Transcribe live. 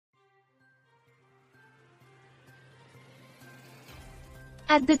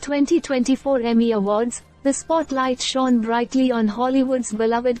At the 2024 Emmy Awards, the spotlight shone brightly on Hollywood's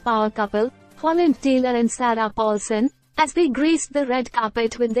beloved power couple, Holland Taylor and Sarah Paulson, as they graced the red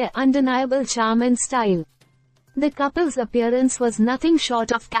carpet with their undeniable charm and style. The couple's appearance was nothing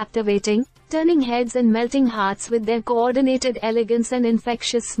short of captivating, turning heads and melting hearts with their coordinated elegance and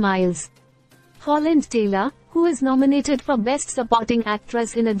infectious smiles. Holland Taylor, who is nominated for Best Supporting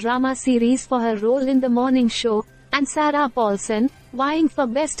Actress in a Drama Series for her role in The Morning Show, and Sarah Paulson, vying for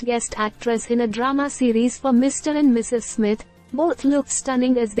Best Guest Actress in a Drama Series for Mr. and Mrs. Smith, both looked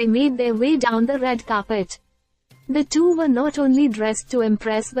stunning as they made their way down the red carpet. The two were not only dressed to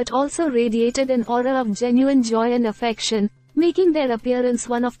impress but also radiated an aura of genuine joy and affection, making their appearance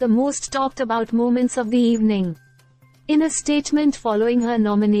one of the most talked about moments of the evening. In a statement following her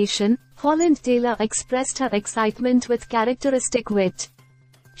nomination, Holland Taylor expressed her excitement with characteristic wit.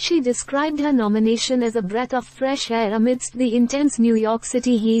 She described her nomination as a breath of fresh air amidst the intense New York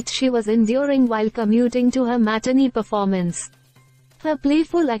City heat she was enduring while commuting to her matinee performance. Her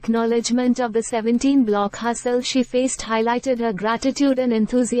playful acknowledgement of the 17-block hustle she faced highlighted her gratitude and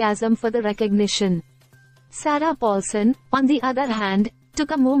enthusiasm for the recognition. Sarah Paulson, on the other hand, took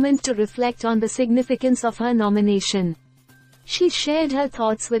a moment to reflect on the significance of her nomination. She shared her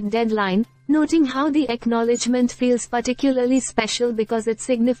thoughts with Deadline, noting how the acknowledgement feels particularly special because it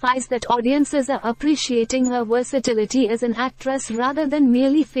signifies that audiences are appreciating her versatility as an actress rather than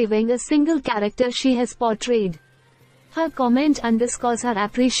merely favoring a single character she has portrayed. Her comment underscores her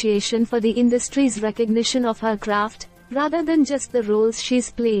appreciation for the industry's recognition of her craft, rather than just the roles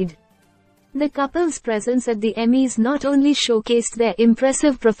she's played. The couple's presence at the Emmys not only showcased their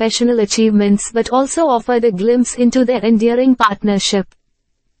impressive professional achievements but also offered a glimpse into their endearing partnership.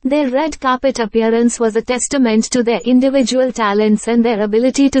 Their red carpet appearance was a testament to their individual talents and their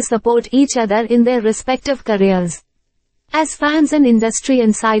ability to support each other in their respective careers. As fans and industry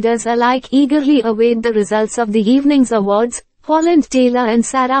insiders alike eagerly await the results of the evening's awards, Holland Taylor and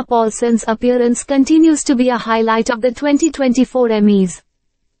Sarah Paulson's appearance continues to be a highlight of the 2024 Emmys.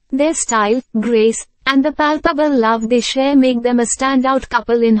 Their style, grace, and the palpable love they share make them a standout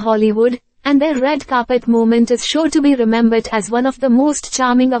couple in Hollywood, and their red carpet moment is sure to be remembered as one of the most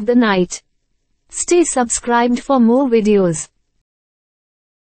charming of the night. Stay subscribed for more videos.